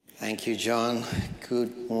Thank you, John.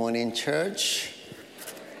 Good morning, church.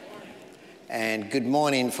 And good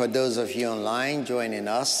morning for those of you online joining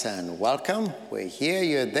us, and welcome. We're here,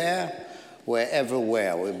 you're there, we're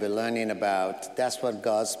everywhere. We'll be learning about that's what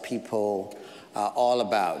God's people are all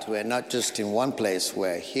about. We're not just in one place,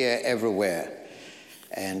 we're here everywhere.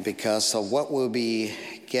 And because of what we'll be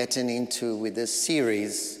getting into with this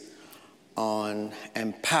series on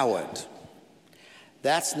empowered.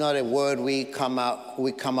 That's not a word we come up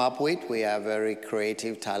with. We are very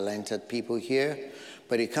creative, talented people here.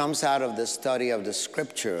 But it comes out of the study of the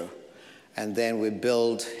scripture, and then we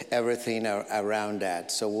build everything around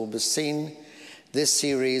that. So we'll be seeing this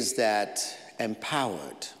series that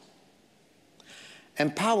empowered.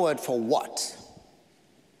 Empowered for what?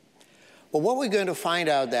 Well, what we're going to find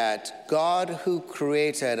out that God who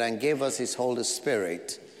created and gave us his Holy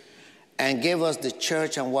Spirit and gave us the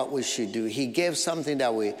church and what we should do. He gave something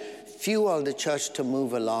that we fuel the church to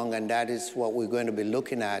move along, and that is what we're going to be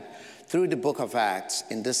looking at through the book of Acts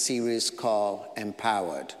in this series called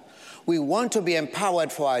Empowered. We want to be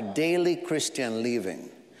empowered for our daily Christian living.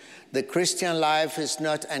 The Christian life is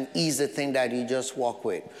not an easy thing that you just walk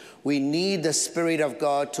with. We need the Spirit of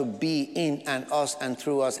God to be in and us and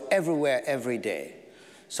through us everywhere, every day.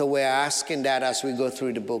 So we're asking that as we go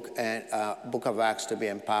through the book of Acts to be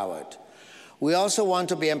empowered. We also want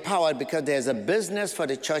to be empowered because there's a business for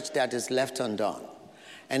the church that is left undone,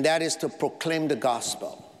 and that is to proclaim the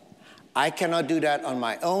gospel. I cannot do that on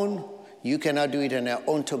my own. You cannot do it on your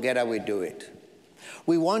own. Together we do it.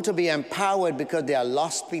 We want to be empowered because there are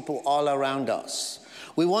lost people all around us.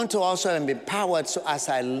 We want to also be empowered so as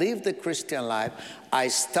I live the Christian life, I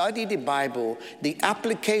study the Bible, the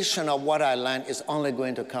application of what I learn is only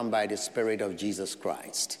going to come by the Spirit of Jesus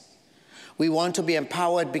Christ. We want to be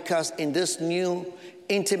empowered because in this new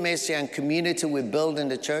intimacy and community we build in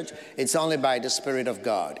the church, it's only by the Spirit of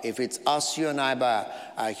God. If it's us, you and I, by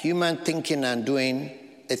our human thinking and doing,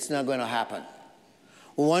 it's not going to happen.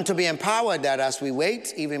 We want to be empowered that as we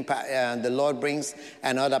wait, even the Lord brings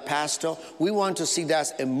another pastor, we want to see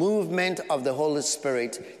that's a movement of the Holy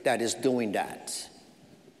Spirit that is doing that.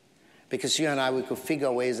 Because you and I, we could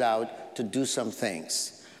figure ways out to do some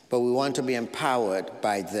things. But we want to be empowered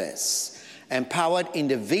by this. Empowered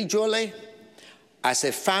individually, as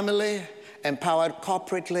a family, empowered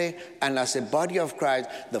corporately, and as a body of Christ,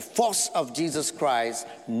 the force of Jesus Christ,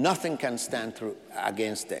 nothing can stand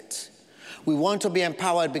against it. We want to be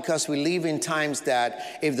empowered because we live in times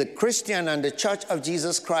that if the Christian and the Church of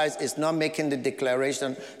Jesus Christ is not making the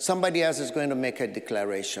declaration, somebody else is going to make a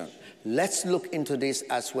declaration. Let's look into this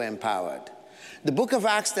as we're empowered. The book of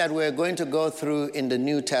Acts that we're going to go through in the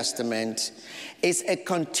New Testament is a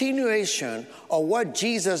continuation of what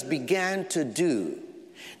Jesus began to do.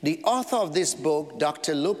 The author of this book,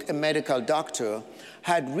 Dr. Luke, a medical doctor,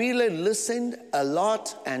 had really listened a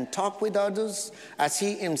lot and talked with others, as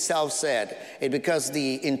he himself said, because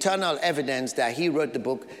the internal evidence that he wrote the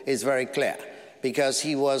book is very clear, because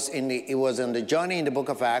he was on the journey in the book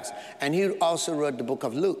of Acts, and he also wrote the book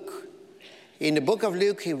of Luke. In the book of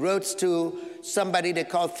Luke, he wrote to somebody they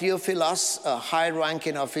call Theophilus, a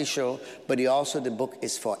high-ranking official, but the book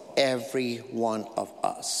is for every one of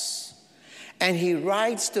us. And he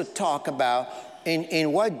writes to talk about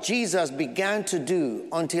in what Jesus began to do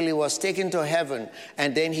until he was taken to heaven,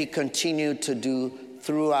 and then he continued to do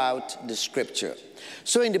throughout the scripture.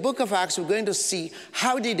 So in the book of Acts, we're going to see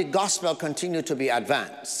how did the gospel continue to be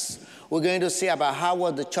advanced. We're going to see about how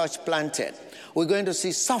was the church planted. We're going to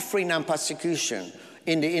see suffering and persecution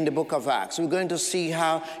in the book of Acts. We're going to see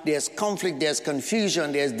how there's conflict, there's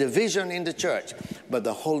confusion, there's division in the church. But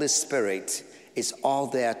the Holy Spirit is all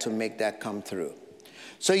there to make that come through.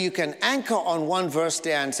 So you can anchor on one verse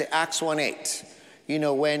there and say Acts 1:8. You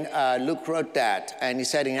know, when Luke wrote that, and he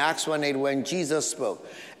said in Acts 1:8, when Jesus spoke,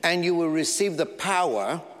 and you will receive the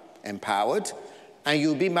power, empowered, and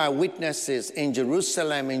you'll be my witnesses in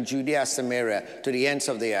Jerusalem, in Judea, Samaria, to the ends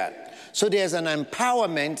of the earth. So there's an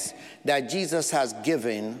empowerment that Jesus has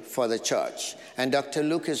given for the church. And Dr.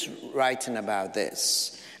 Luke is writing about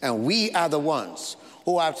this. And we are the ones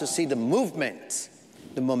who have to see the movement,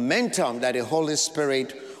 the momentum that the Holy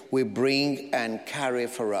Spirit will bring and carry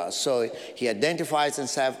for us. So he identifies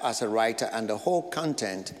himself as a writer, and the whole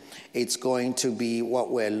content, it's going to be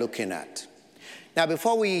what we're looking at. Now,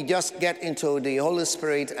 before we just get into the Holy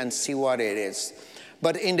Spirit and see what it is,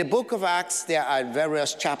 but in the book of Acts, there are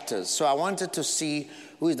various chapters. So I wanted to see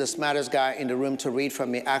who is the smartest guy in the room to read from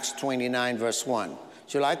me Acts 29, verse 1.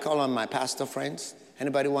 Should I call on my pastor friends?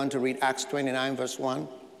 Anybody want to read Acts 29, verse 1?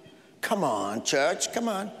 Come on, church, come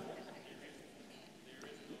on.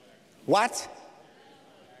 What?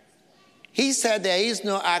 He said there is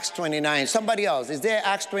no Acts 29. Somebody else, is there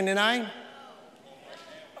Acts 29?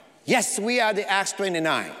 Yes, we are the Acts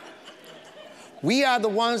 29. We are the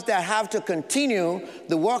ones that have to continue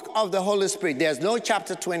the work of the Holy Spirit. There's no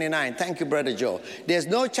chapter 29. Thank you, Brother Joe. There's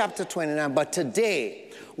no chapter 29. But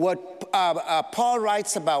today, what Paul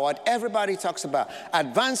writes about, what everybody talks about,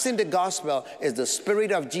 advancing the gospel, is the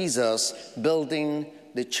Spirit of Jesus building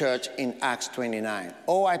the church in Acts 29.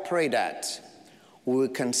 Oh, I pray that we will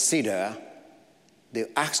consider the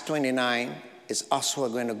Acts 29 is us who are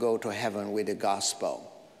going to go to heaven with the gospel.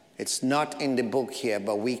 It's not in the book here,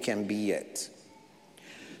 but we can be it.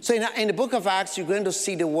 So in the book of Acts, you're going to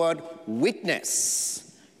see the word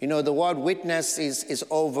witness. You know, the word witness is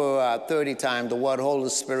over 30 times. The word Holy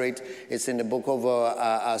Spirit is in the book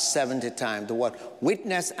over 70 times. The word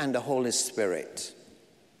witness and the Holy Spirit.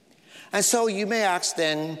 And so you may ask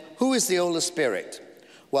then, who is the Holy Spirit?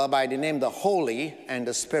 Well, by the name the Holy and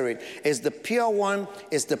the Spirit is the pure one,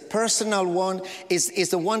 is the personal one, is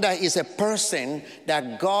the one that is a person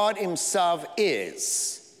that God himself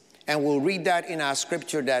is. And we'll read that in our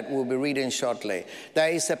scripture that we'll be reading shortly.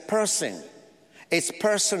 That is a person. It's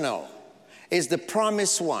personal. It's the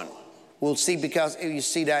promised one. We'll see, because you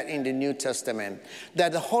see that in the New Testament,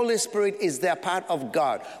 that the Holy Spirit is their part of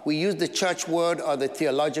God. We use the church word or the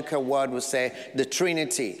theological word, we say the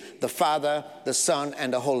Trinity, the Father, the Son,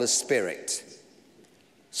 and the Holy Spirit.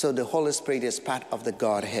 So the Holy Spirit is part of the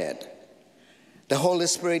Godhead. The Holy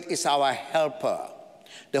Spirit is our helper.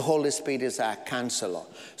 The Holy Spirit is our counselor.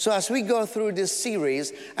 So as we go through this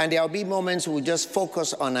series, and there will be moments we'll just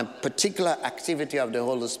focus on a particular activity of the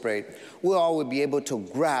Holy Spirit, we'll all be able to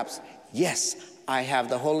grasp, yes, I have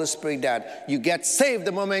the Holy Spirit, that you get saved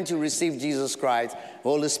the moment you receive Jesus Christ. The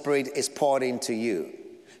Holy Spirit is poured into you.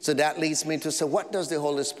 So that leads me to say, what does the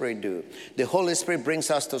Holy Spirit do? The Holy Spirit brings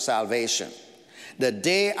us to salvation. The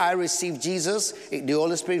day I received Jesus, the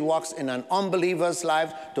Holy Spirit walks in an unbeliever's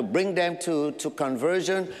life to bring them to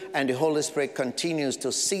conversion, and the Holy Spirit continues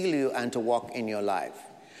to seal you and to walk in your life.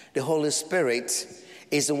 The Holy Spirit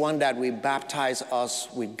is the one that will baptize us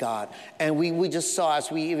with God. And we just saw,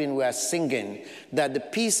 as we even were singing, that the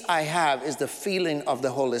peace I have is the feeling of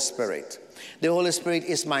the Holy Spirit. The Holy Spirit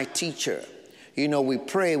is my teacher. You know, we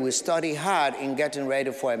pray, we study hard in getting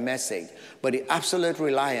ready for a message, but the absolute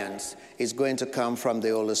reliance is going to come from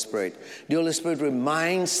the Holy Spirit. The Holy Spirit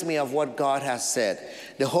reminds me of what God has said.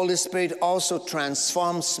 The Holy Spirit also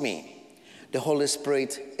transforms me. The Holy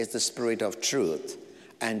Spirit is the Spirit of truth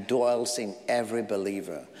and dwells in every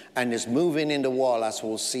believer and is moving in the world, as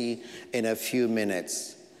we'll see in a few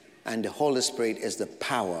minutes. And the Holy Spirit is the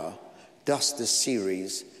power, thus the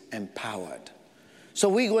series, Empowered. So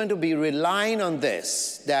we're going to be relying on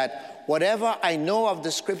this, that whatever I know of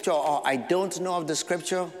the scripture or I don't know of the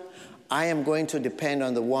scripture, I am going to depend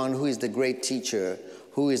on the one who is the great teacher,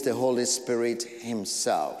 who is the Holy Spirit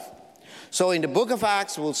himself. So in the book of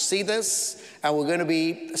Acts, we'll see this, and we're going to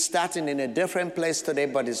be starting in a different place today,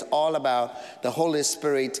 but it's all about the Holy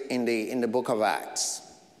Spirit in the book of Acts.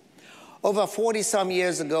 Over 40-some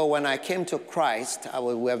years ago, when I came to Christ,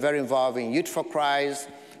 we were very involved in Youth for Christ,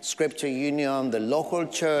 Scripture Union, the local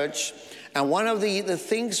church. And one of the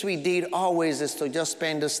things we did always is to just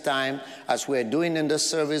spend this time, as we're doing in the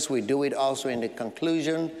service, we do it also in the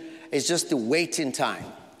conclusion, it's just the waiting time.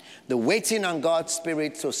 The waiting on God's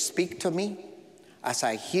Spirit to speak to me as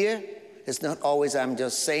I hear. It's not always I'm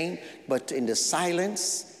just saying, but in the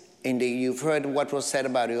silence, you've heard what was said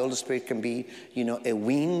about the Holy Spirit can be, a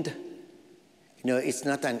wind. It's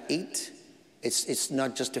not an it. It's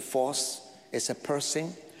not just a force. It's a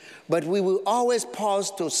person. But we will always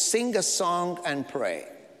pause to sing a song and pray.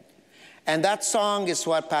 And that song is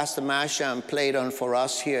what Pastor Masham played on for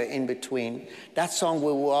us here in between. That song,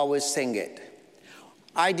 we will always sing it.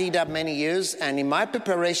 I did that many years, and in my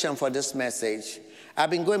preparation for this message, I've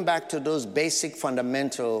been going back to those basic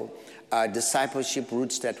fundamental discipleship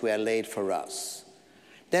roots that were laid for us.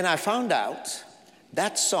 Then I found out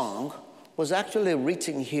that song was actually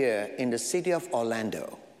written here in the city of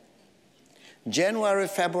Orlando. January,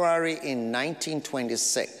 February in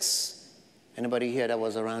 1926. Anybody here that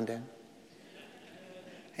was around then?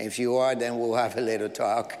 If you are, then we'll have a little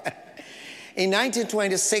talk. In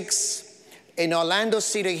 1926, in Orlando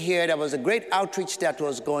City here, there was a great outreach that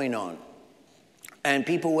was going on. And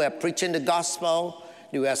people were preaching the gospel.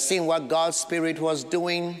 They were seeing what God's Spirit was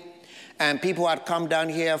doing. And people had come down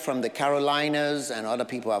here from the Carolinas, and other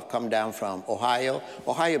people have come down from Ohio.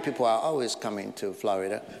 Ohio people are always coming to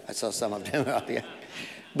Florida. I saw some of them earlier.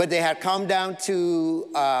 But they had come down to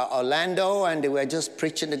Orlando, and they were just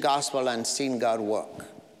preaching the gospel and seeing God work.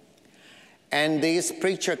 And this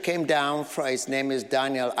preacher came down from, his name is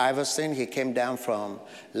Daniel Iverson. He came down from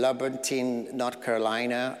Lubbock, North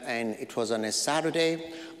Carolina, and it was on a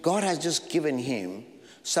Saturday. God has just given him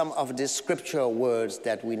some of the scriptural words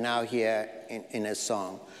that we now hear in a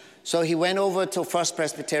song. So he went over to First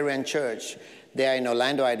Presbyterian Church there in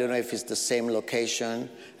Orlando. I don't know if it's the same location.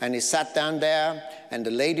 And he sat down there, and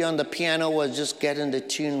the lady on the piano was just getting the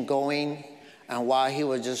tune going, and while he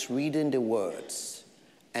was just reading the words.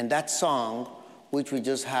 And that song, which we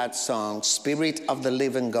just had sung, Spirit of the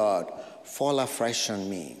Living God, fall afresh on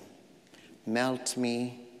me. Melt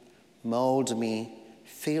me, mold me,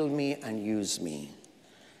 fill me, and use me.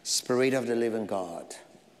 Spirit of the Living God,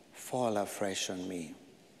 fall afresh on me.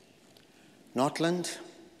 Northland,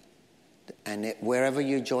 and wherever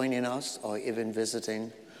you're joining us or even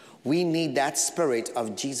visiting, we need that Spirit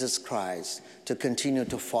of Jesus Christ to continue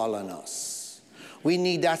to fall on us. We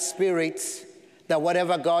need that Spirit that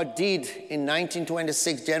whatever God did in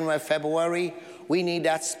 1926, January, February, we need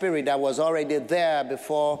that Spirit that was already there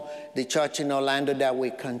before the church in Orlando, that we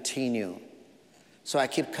continue. So I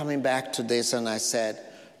keep coming back to this, and I said,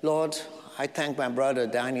 Lord, I thank my brother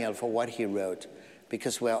Daniel for what he wrote,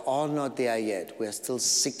 because we're all not there yet. We're still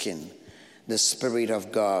seeking the Spirit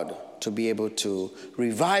of God to be able to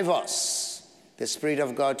revive us, the Spirit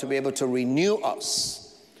of God to be able to renew us,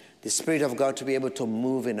 the Spirit of God to be able to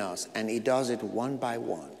move in us. And he does it one by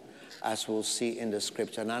one, as we'll see in the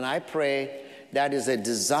scripture. And I pray that is a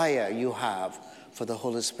desire you have for the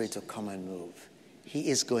Holy Spirit to come and move. He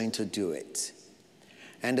is going to do it.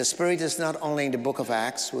 And the Spirit is not only in the book of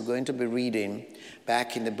Acts. We're going to be reading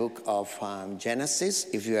back in the book of Genesis.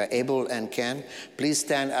 If you are able and can, please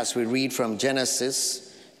stand as we read from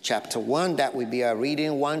Genesis chapter 1. That will be our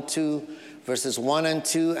reading, verses 1 and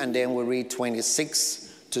 2, and then we'll read 26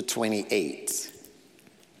 to 28.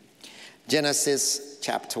 Genesis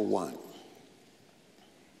chapter 1.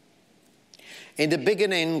 In the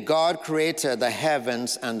beginning, God created the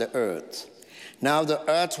heavens and the earth. Now the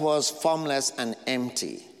earth was formless and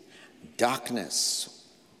empty. Darkness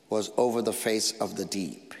was over the face of the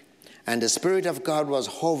deep, and the Spirit of God was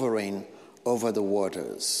hovering over the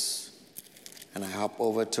waters. And I hop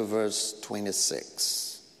over to verse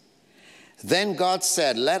 26. Then God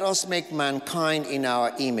said, let us make mankind in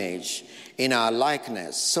our image, in our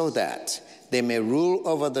likeness, so that they may rule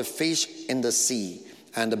over the fish in the sea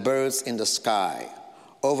and the birds in the sky,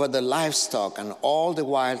 over the livestock and all the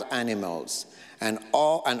wild animals, and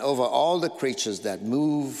over all the creatures that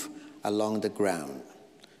move along the ground.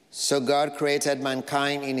 So God created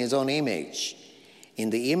mankind in his own image. In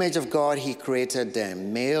the image of God he created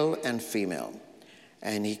them, male and female,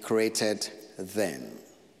 and he created them.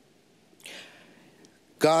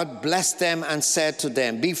 God blessed them and said to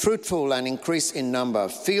them, be fruitful and increase in number,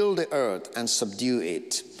 fill the earth and subdue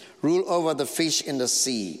it. Rule over the fish in the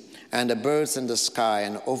sea and the birds in the sky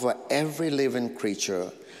and over every living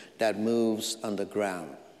creature that moves on the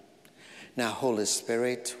ground. Now, Holy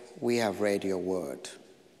Spirit, we have read your word.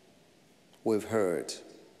 We've heard.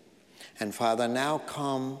 And Father, now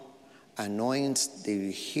come, anoint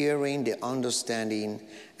the hearing, the understanding,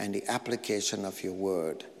 and the application of your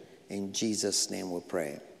word. In Jesus' name we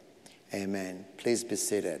pray. Amen. Please be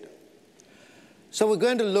seated. So we're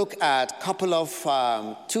going to look at a couple of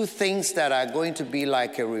two things that are going to be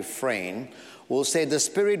like a refrain. We'll say the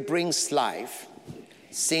Spirit brings life,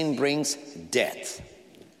 sin brings death.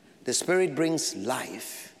 The Spirit brings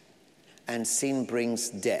life, and sin brings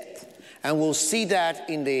death. And we'll see that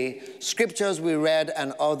in the scriptures we read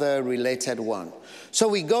and other related ones. So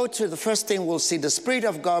we go to the first thing we'll see, the Spirit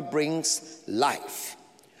of God brings life.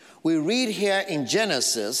 We read here in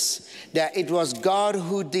Genesis that it was God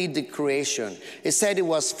who did the creation. It said it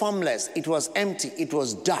was formless, it was empty, it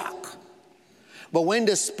was dark. But when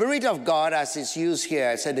the Spirit of God, as it's used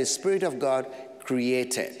here, it said the Spirit of God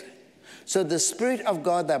created. So the Spirit of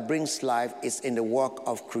God that brings life is in the work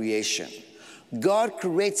of creation. God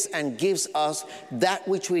creates and gives us that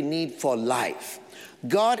which we need for life.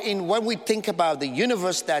 God, when we think about the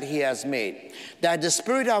universe that he has made, that the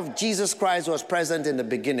Spirit of Jesus Christ was present in the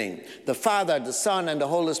beginning. The Father, the Son, and the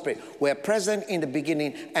Holy Spirit were present in the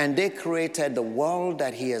beginning, and they created the world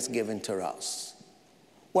that he has given to us.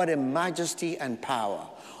 What a majesty and power.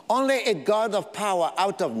 Only a God of power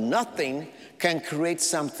out of nothing can create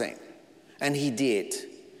something. And he did.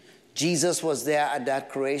 Jesus was there at that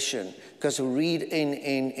creation, because we read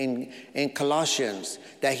in Colossians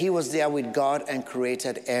that he was there with God and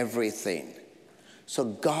created everything. So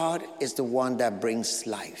God is the one that brings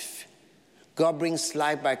life. God brings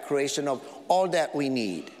life by creation of all that we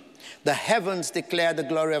need. The heavens declare the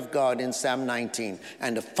glory of God in Psalm 19,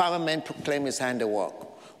 and the firmament proclaim his handiwork.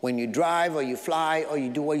 When you drive or you fly or you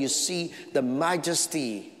do what you see, the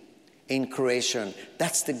majesty in creation,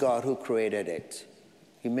 that's the God who created it.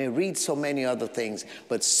 You may read so many other things,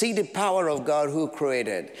 but see the power of God who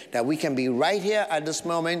created, that we can be right here at this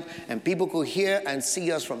moment and people could hear and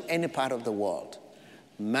see us from any part of the world.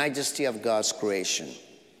 Majesty of God's creation.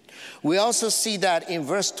 We also see that in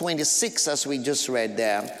verse 26, as we just read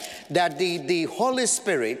there, that the Holy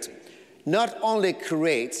Spirit not only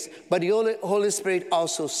creates, but the Holy Spirit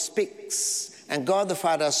also speaks. And God the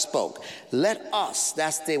Father spoke. Let us,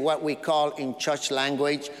 that's what we call in church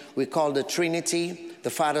language, we call the Trinity, the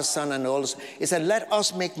Father, Son, and the Holy Spirit. It said, let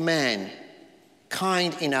us make man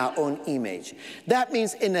kind in our own image. That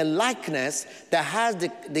means in a likeness that has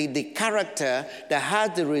the character, that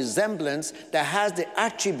has the resemblance, that has the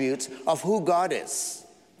attributes of who God is.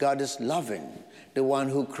 God is loving, the one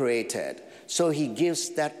who created. So he gives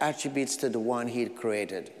that attributes to the one he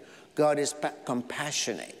created. God is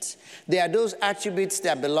compassionate. There are those attributes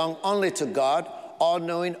that belong only to God,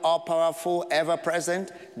 all-knowing, all-powerful,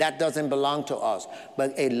 ever-present. That doesn't belong to us.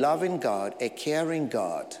 But a loving God, a caring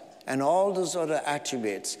God, and all those other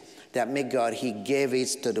attributes that make God, he gave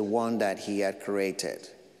it to the one that he had created.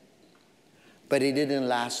 But it didn't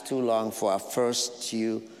last too long for our first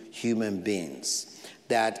two human beings.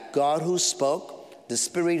 That God who spoke, the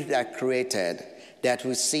Spirit that created, that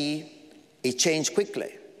we see, it changed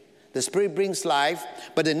quickly. The Spirit brings life,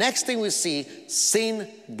 but the next thing we see, sin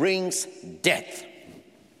brings death.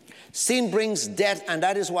 Sin brings death, and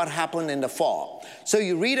that is what happened in the fall. So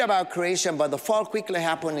you read about creation, but the fall quickly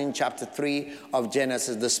happened in chapter 3 of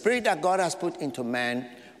Genesis. The Spirit that God has put into man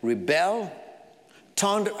rebelled,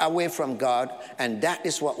 turned away from God, and that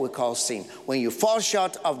is what we call sin. When you fall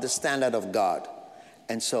short of the standard of God.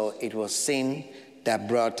 And so it was sin that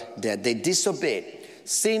brought death. They disobeyed.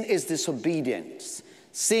 Sin is disobedience.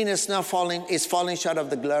 Sin is not falling short of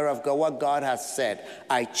the glory of God. What God has said,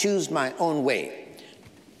 I choose my own way.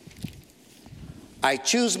 I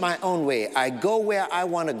choose my own way. I go where I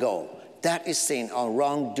want to go. That is sin, or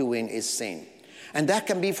wrongdoing is sin. And that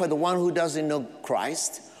can be for the one who doesn't know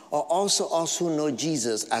Christ, or also us who know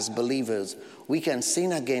Jesus as believers. We can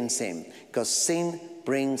sin against him because sin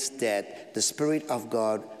brings death. The Spirit of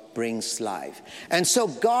God brings life. And so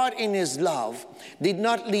God in his love did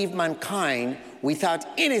not leave mankind without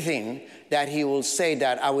anything that he will say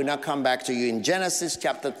that I will not come back to you. In Genesis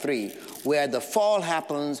chapter 3, where the fall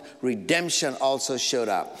happens, redemption also showed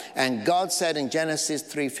up. And God said in Genesis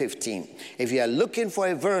 3:15, if you are looking for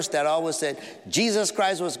a verse that always said Jesus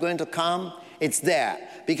Christ was going to come, it's there.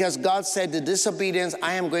 Because God said the disobedience,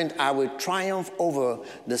 I will triumph over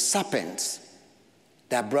the serpents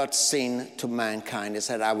that brought sin to mankind. He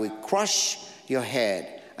said, I will crush your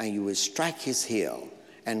head and you will strike his heel.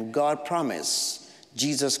 And God promised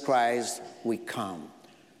Jesus Christ will come.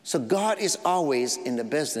 So God is always in the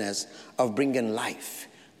business of bringing life.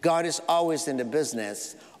 God is always in the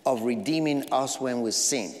business of redeeming us when we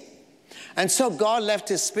sin. And so God left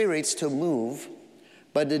his spirits to move,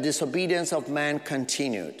 but the disobedience of man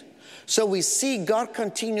continued. So we see God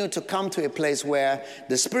continue to come to a place where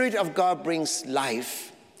the Spirit of God brings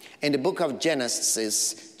life in the book of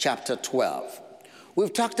Genesis, chapter 12.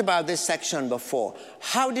 We've talked about this section before.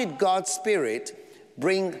 How did God's Spirit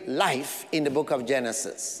bring life in the book of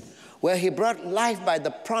Genesis? Well, he brought life by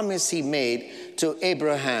the promise he made to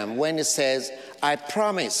Abraham when he says, I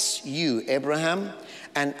promise you, Abraham,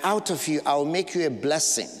 and out of you I will make you a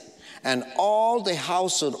blessing. And all the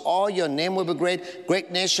household, all your name will be great, great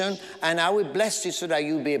nation, and I will bless you so that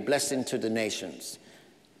you will be a blessing to the nations.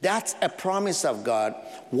 That's a promise of God,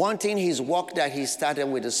 wanting his work that he started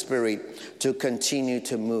with the Spirit to continue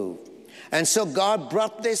to move. And so God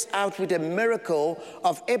brought this out with a miracle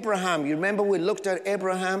of Abraham. You remember we looked at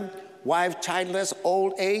Abraham, wife, childless,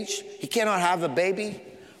 old age. He cannot have a baby,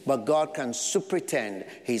 but God can superintend.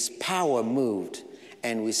 His power moved,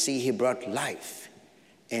 and we see he brought life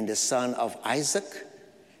in the son of Isaac,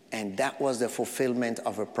 and that was the fulfillment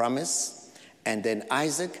of a promise. And then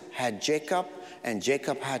Isaac had Jacob, and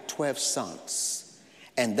Jacob had 12 sons.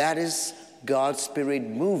 And that is God's Spirit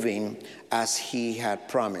moving as he had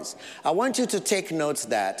promised. I want you to take notes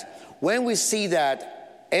that when we see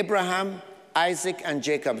that Abraham, Isaac, and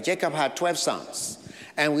Jacob had 12 sons,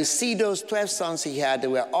 and we see those 12 sons he had, they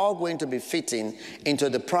were all going to be fitting into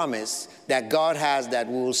the promise that God has, that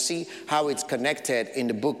we will see how it's connected in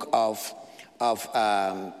the book of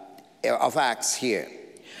Acts here.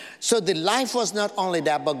 So the life was not only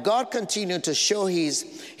that, but God continued to show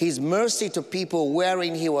his mercy to people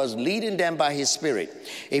wherein he was leading them by his Spirit.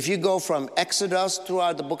 If you go from Exodus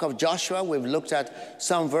throughout the book of Joshua, we've looked at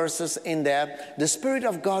some verses in there. The Spirit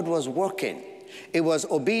of God was working. It was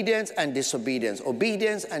obedience and disobedience,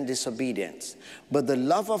 obedience and disobedience. But the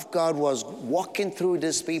love of God was walking through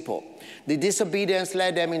these people. The disobedience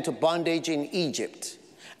led them into bondage in Egypt.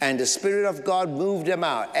 And the Spirit of God moved them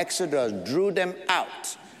out. Exodus drew them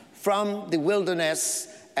out from the wilderness,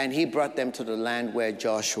 and he brought them to the land where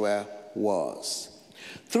Joshua was.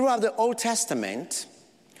 Throughout the Old Testament,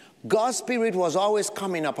 God's Spirit was always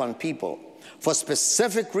coming upon people for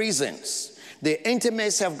specific reasons. The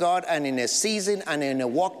intimacy of God, and in a season and in a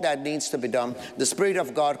work that needs to be done, the Spirit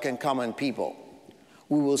of God can come on people.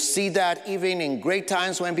 We will see that even in great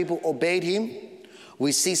times when people obeyed him.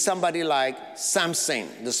 We see somebody like Samson.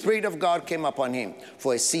 The Spirit of God came upon him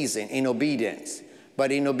for a season in obedience.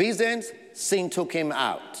 But in obedience, sin took him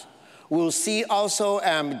out. We'll see also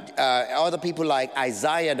other people like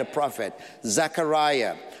Isaiah the prophet,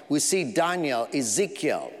 Zechariah. We see Daniel,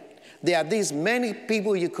 Ezekiel. There are these many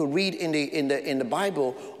people you could read in the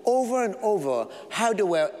Bible over and over how they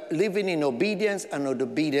were living in obedience and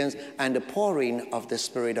obedience and the pouring of the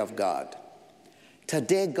Spirit of God.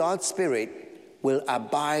 Today, God's Spirit will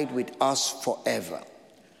abide with us forever.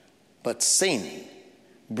 But sin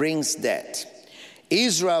brings death.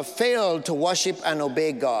 Israel failed to worship and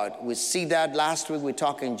obey God. We see that last week we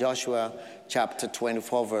talked in Joshua chapter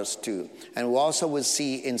 24, verse 2. And we also will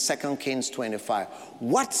see in 2 Kings 25.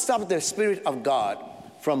 What stopped the Spirit of God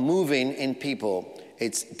from moving in people?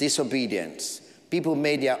 It's disobedience. People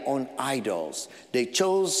made their own idols. They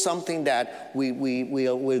chose something that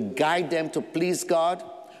will guide them to please God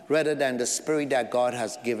rather than the Spirit that God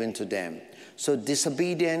has given to them. So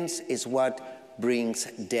disobedience is what brings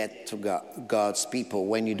death to God's people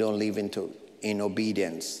when you don't live in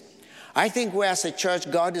obedience. I think we as a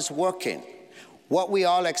church, God is working. What we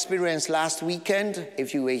all experienced last weekend,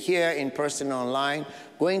 if you were here in person or online,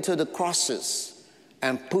 going to the crosses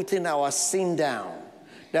and putting our sin down.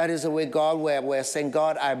 That is the way God, we're saying,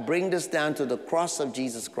 God, I bring this down to the cross of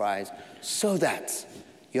Jesus Christ so that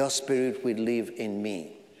your Spirit will live in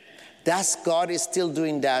me. God is still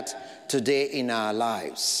doing that today in our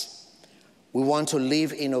lives. We want to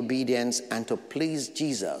live in obedience and to please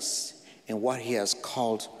Jesus in what he has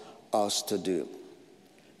called us to do.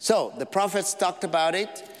 So the prophets talked about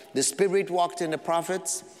it. The Spirit walked in the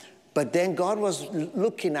prophets. But then God was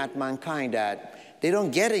looking at mankind that they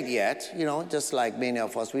don't get it yet, just like many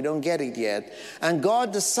of us, we don't get it yet. And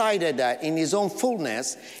God decided that in his own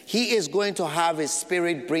fullness, he is going to have his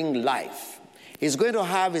Spirit bring life. He's going to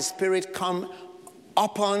have his Spirit come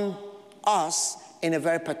upon us in a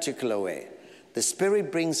very particular way. The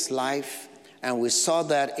Spirit brings life, and we saw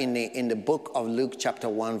that in the book of Luke chapter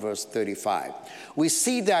 1, verse 35. We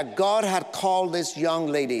see that God had called this young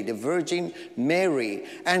lady, the Virgin Mary,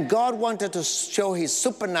 and God wanted to show his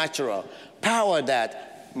supernatural power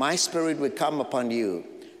that my Spirit will come upon you,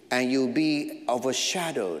 and you'll be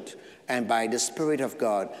overshadowed and by the Spirit of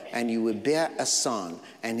God, and you will bear a son,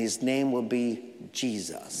 and his name will be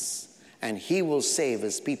Jesus. And he will save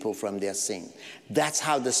his people from their sin. That's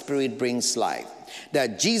how the Spirit brings life.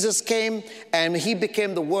 That Jesus came and he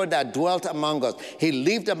became the Word that dwelt among us. He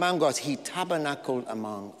lived among us. He tabernacled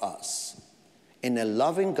among us. In a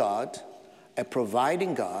loving God, a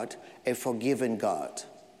providing God, a forgiving God.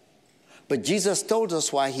 But Jesus told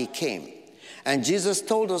us why he came. And Jesus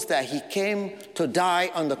told us that he came to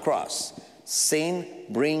die on the cross. Sin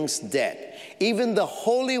brings death. Even the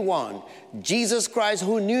Holy One, Jesus Christ,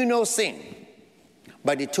 who knew no sin,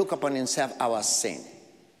 but he took upon himself our sin.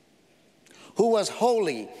 Who was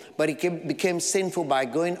holy, but he became sinful by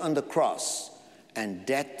going on the cross and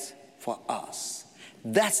death for us.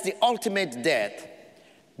 That's the ultimate death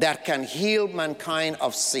that can heal mankind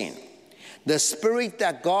of sin. The Spirit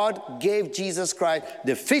that God gave Jesus Christ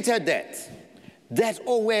defeated death. Death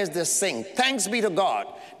always the same. Thanks be to God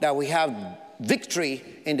that we have victory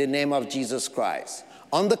in the name of Jesus Christ.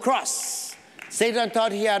 On the cross, Satan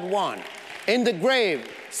thought he had won. In the grave,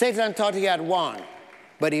 Satan thought he had won.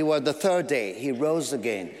 But he was the third day. He rose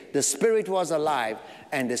again. The Spirit was alive,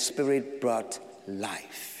 and the Spirit brought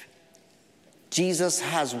life. Jesus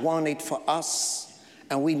has won it for us,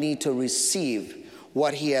 and we need to receive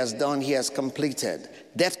what he has done. He has completed.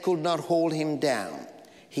 Death could not hold him down.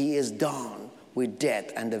 He is done with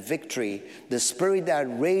death and the victory. The Spirit that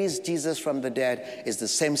raised Jesus from the dead is the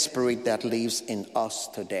same Spirit that lives in us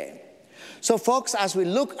today. So folks, as we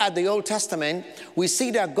look at the Old Testament, we see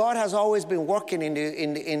that God has always been working in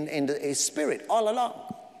the Spirit all along.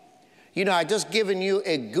 I just given you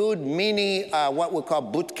a good mini, what we call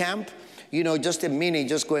boot camp. Just a mini,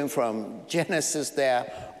 just going from Genesis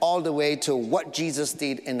there all the way to what Jesus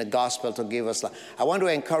did in the gospel to give us life. I want to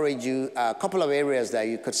encourage you a couple of areas that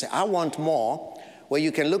you could say, I want more. where you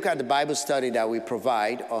can look at the Bible study that we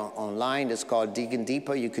provide online. It's called Digging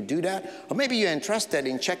Deeper. You could do that. Or maybe you're interested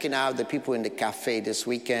in checking out the people in the cafe this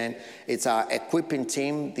weekend. It's our equipping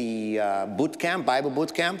team, the boot camp, Bible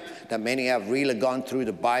boot camp, that many have really gone through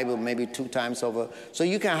the Bible maybe 2 times over. So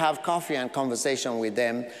you can have coffee and conversation with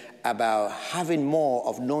them about having more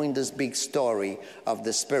of knowing this big story of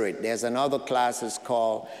the Spirit. There's another class, it's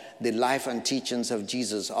called The Life and Teachings of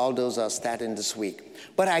Jesus. All those are starting this week.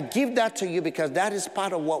 But I give that to you because that is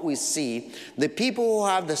part of what we see. The people who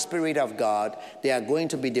have the Spirit of God, they are going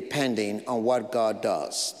to be depending on what God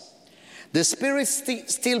does. The Spirit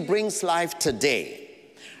still brings life today.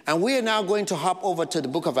 And we are now going to hop over to the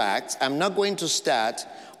book of Acts. I'm not going to start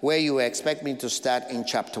where you expect me to start in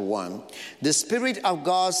chapter 1. The Spirit of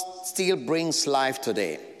God still brings life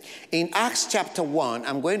today. In Acts chapter 1,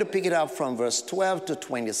 I'm going to pick it up from verse 12 to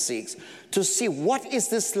 26 to see what is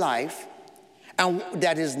this life and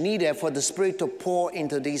that is needed for the Spirit to pour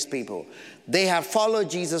into these people. They have followed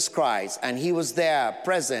Jesus Christ, and he was there,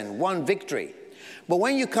 present, won victory. But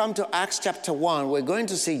when you come to Acts chapter 1, we're going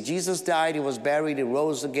to see Jesus died, he was buried, he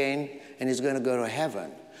rose again, and he's going to go to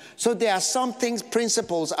heaven. So there are some things,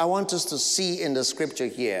 principles I want us to see in the scripture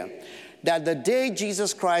here. That the day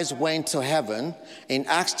Jesus Christ went to heaven, in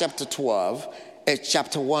Acts chapter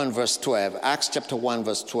 1 verse 12, Acts chapter 1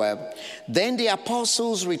 verse 12, then the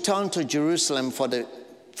apostles returned to Jerusalem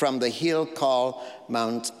from the hill called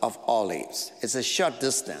Mount of Olives. It's a short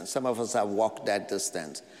distance. Some of us have walked that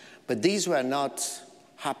distance. But these were not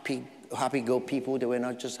happy-go people. They were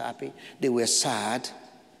not just happy. They were sad.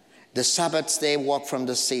 The Sabbath day walked from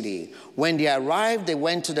the city. When they arrived, they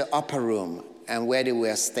went to the upper room and where they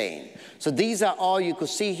were staying. So these are all you could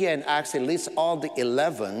see here in Acts. It lists all the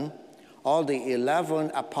 11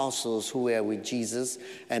 apostles who were with Jesus,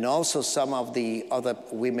 and also some of the other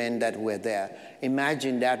women that were there.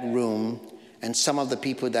 Imagine that room and some of the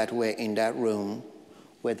people that were in that room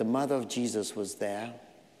where the mother of Jesus was there.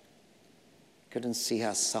 Couldn't see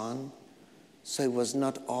her son. So it was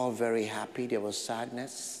not all very happy. There was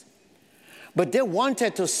sadness. But they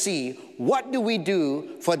wanted to see, what do we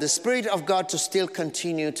do for the Spirit of God to still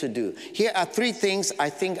continue to do? Here are 3 things I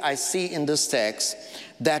think I see in this text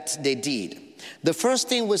that they did. The first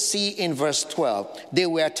thing we see in verse 12, they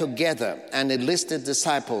were together, and it listed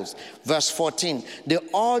disciples. Verse 14, they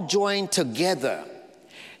all joined together.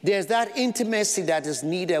 There's that intimacy that is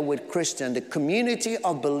needed with Christians. The community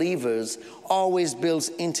of believers always builds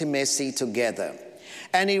intimacy together.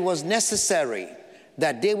 And it was necessary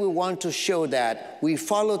that they will want to show that we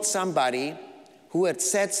followed somebody who had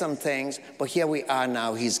said some things, but here we are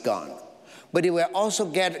now, he's gone. But they were also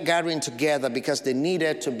gathering together because they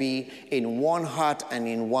needed to be in one heart and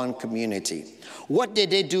in one community. What did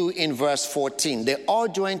they do in verse 14? They all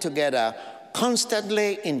joined together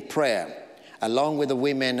constantly in prayer, along with the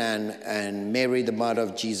women and Mary, the mother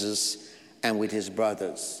of Jesus, and with his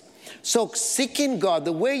brothers. So seeking God,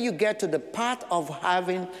 the way you get to the path of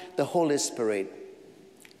having the Holy Spirit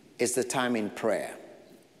is the time in prayer.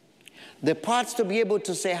 The parts to be able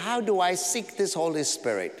to say, how do I seek this Holy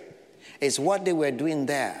Spirit, is what they were doing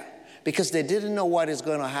there. Because they didn't know what is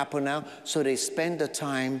going to happen now, so they spent the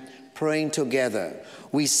time praying together.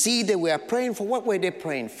 We see they were praying for, what were they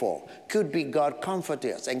praying for? Could be God comfort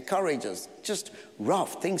us, encourage us, just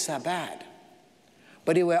rough, things are bad.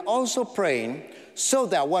 But they were also praying so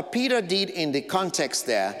that what Peter did in the context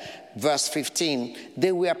there, verse 15,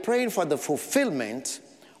 they were praying for the fulfillment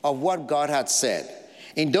of what God had said.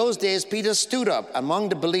 In those days, Peter stood up among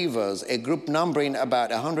the believers, a group numbering about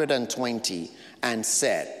 120, and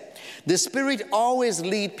said, the Spirit always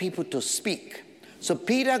leads people to speak. So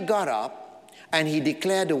Peter got up and he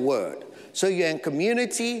declared the word. So you're in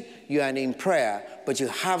community, you're in prayer, but you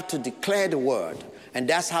have to declare the word. And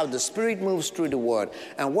that's how the Spirit moves through the word.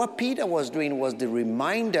 And what Peter was doing was the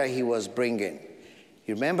reminder he was bringing.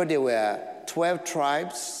 You remember there were 12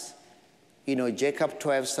 tribes. You know, Jacob,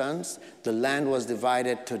 12 sons. The land was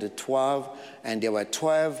divided to the 12, and there were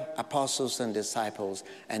 12 apostles and disciples,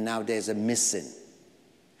 and now there's a missing.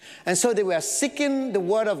 And so they were seeking the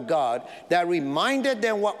word of God that reminded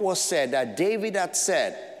them what was said, that David had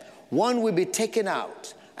said, one will be taken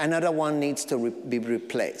out, another one needs to be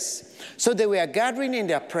replaced. So they were gathering in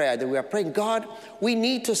their prayer. They were praying, God, we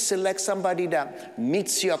need to select somebody that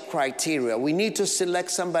meets your criteria. We need to select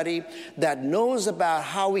somebody that knows about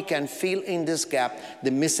how we can fill in this gap, the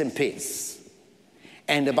missing piece.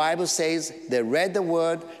 And the Bible says they read the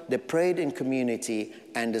word, they prayed in community,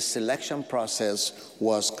 and the selection process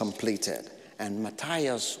was completed. And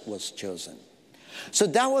Matthias was chosen. So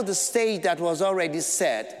that was the stage that was already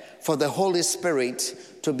set for the Holy Spirit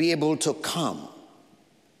to be able to come.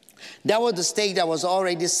 That was the stage that was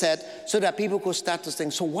already set so that people could start to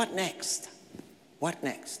think, so what next? What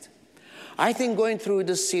next? I think going through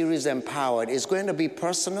this series, Empowered, is going to be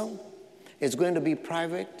personal, it's going to be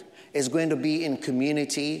private, it's going to be in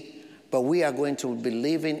community, but we are going to be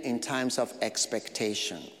living in times of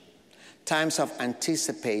expectation, times of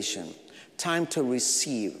anticipation, time to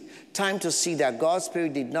receive, time to see that God's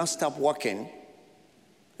Spirit did not stop working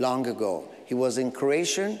long ago. He was in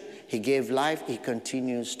creation, He gave life, He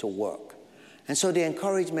continues to work. And so the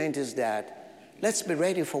encouragement is that let's be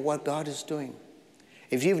ready for what God is doing.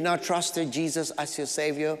 If you've not trusted Jesus as your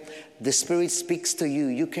Savior, the Spirit speaks to you.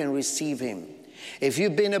 You can receive Him. If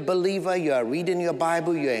you've been a believer, you are reading your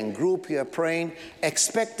Bible, you're in group, you're praying,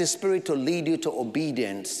 expect the Spirit to lead you to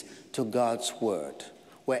obedience to God's Word,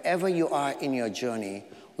 wherever you are in your journey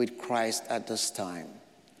with Christ at this time.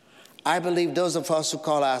 I believe those of us who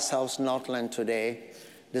call ourselves Northland today,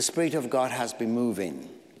 the Spirit of God has been moving.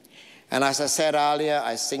 And as I said earlier,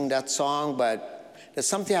 I sing that song, but there's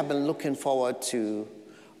something I've been looking forward to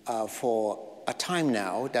for a time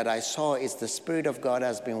now that I saw is the Spirit of God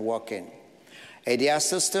has been working. A dear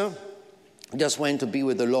sister just went to be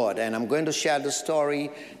with the Lord, and I'm going to share the story.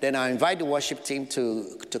 Then I invite the worship team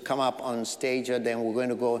to come up on stage, and then we're going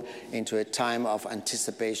to go into a time of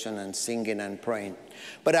anticipation and singing and praying.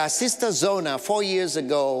 But our sister Zona, 4 years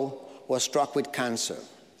ago, was struck with cancer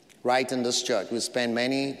right in this church. We spent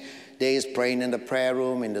many days praying in the prayer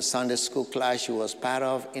room, in the Sunday school class she was part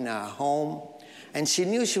of, in our home. And she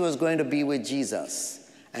knew she was going to be with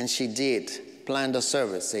Jesus. And she did plan the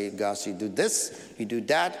service. Say, God, you do this, you do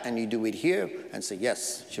that, and you do it here. And say,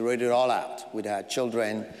 yes. She wrote it all out with her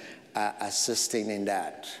children assisting in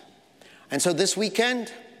that. And so this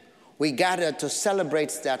weekend, we gathered to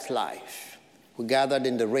celebrate that life. We gathered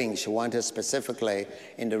in the ring. She wanted specifically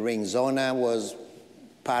in the ring. Zona was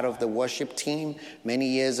part of the worship team. Many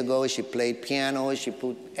years ago, she played piano. She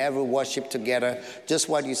put every worship together, just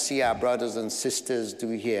what you see our brothers and sisters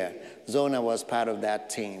do here. Zona was part of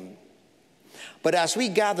that team. But as we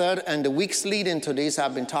gathered, and the weeks leading to this,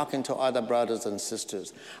 I've been talking to other brothers and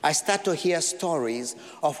sisters. I start to hear stories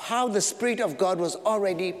of how the Spirit of God was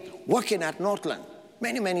already working at Northland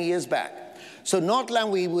many, many years back. So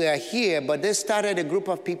Northland, we were here, but they started a group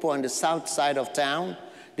of people on the south side of town.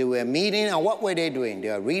 They were meeting, and what were they doing? They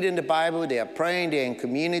were reading the Bible, they are praying, they're in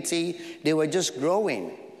community. They were just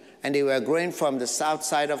growing. And they were growing from the south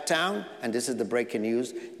side of town, and this is the breaking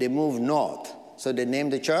news, they moved north. So they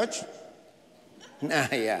named the church?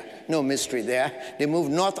 Yeah, no mystery there. They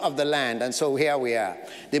moved north of the land, and so here we are.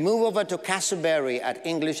 They moved over to Castleberry at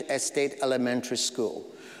English Estate Elementary School.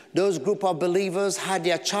 Those group of believers had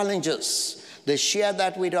their challenges. They shared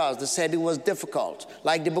that with us. They said it was difficult.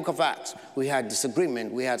 Like the book of Acts, we had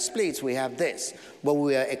disagreement, we had splits, we have this. But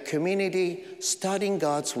we are a community studying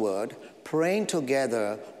God's word, praying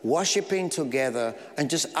together, worshiping together,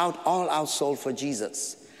 and just all out sold for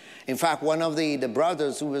Jesus. In fact, one of the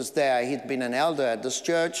brothers who was there, he'd been an elder at this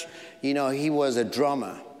church. You know, he was a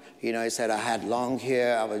drummer. You know, he said, I had long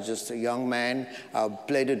hair. I was just a young man. I'll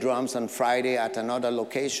play the drums on Friday at another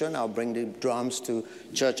location. I'll bring the drums to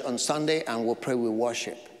church on Sunday, and we'll pray, we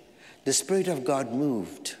worship. The Spirit of God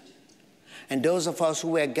moved. And those of us who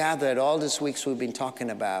were gathered all these weeks we've been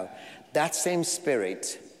talking about, that same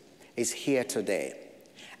Spirit is here today.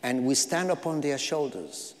 And we stand upon their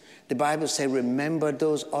shoulders. The Bible says, remember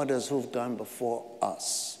those others who've gone before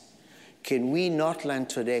us. Can we, Northland,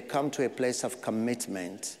 today come to a place of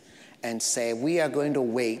commitment and say, we are going to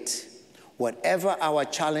wait, whatever our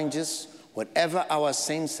challenges, whatever our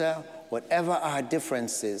sins are, whatever our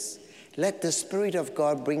differences, let the Spirit of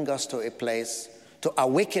God bring us to a place to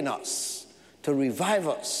awaken us, to revive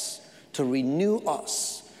us, to renew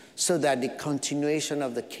us, so that the continuation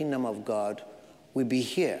of the kingdom of God will be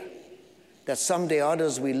here. That someday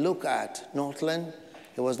others will look at Northland.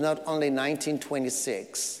 It was not only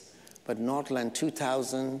 1926, but Northland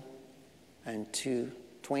 2002,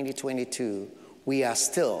 2022, we are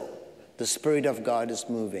still, the Spirit of God is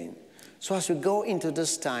moving. So as we go into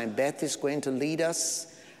this time, Beth is going to lead us,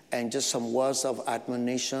 and just some words of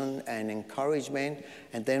admonition and encouragement,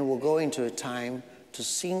 and then we'll go into a time to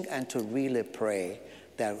sing and to really pray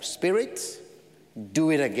that Spirit, do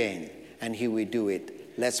it again, and He will do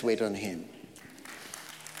it. Let's wait on Him.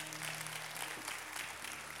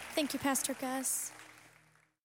 Thank you, Pastor Gus.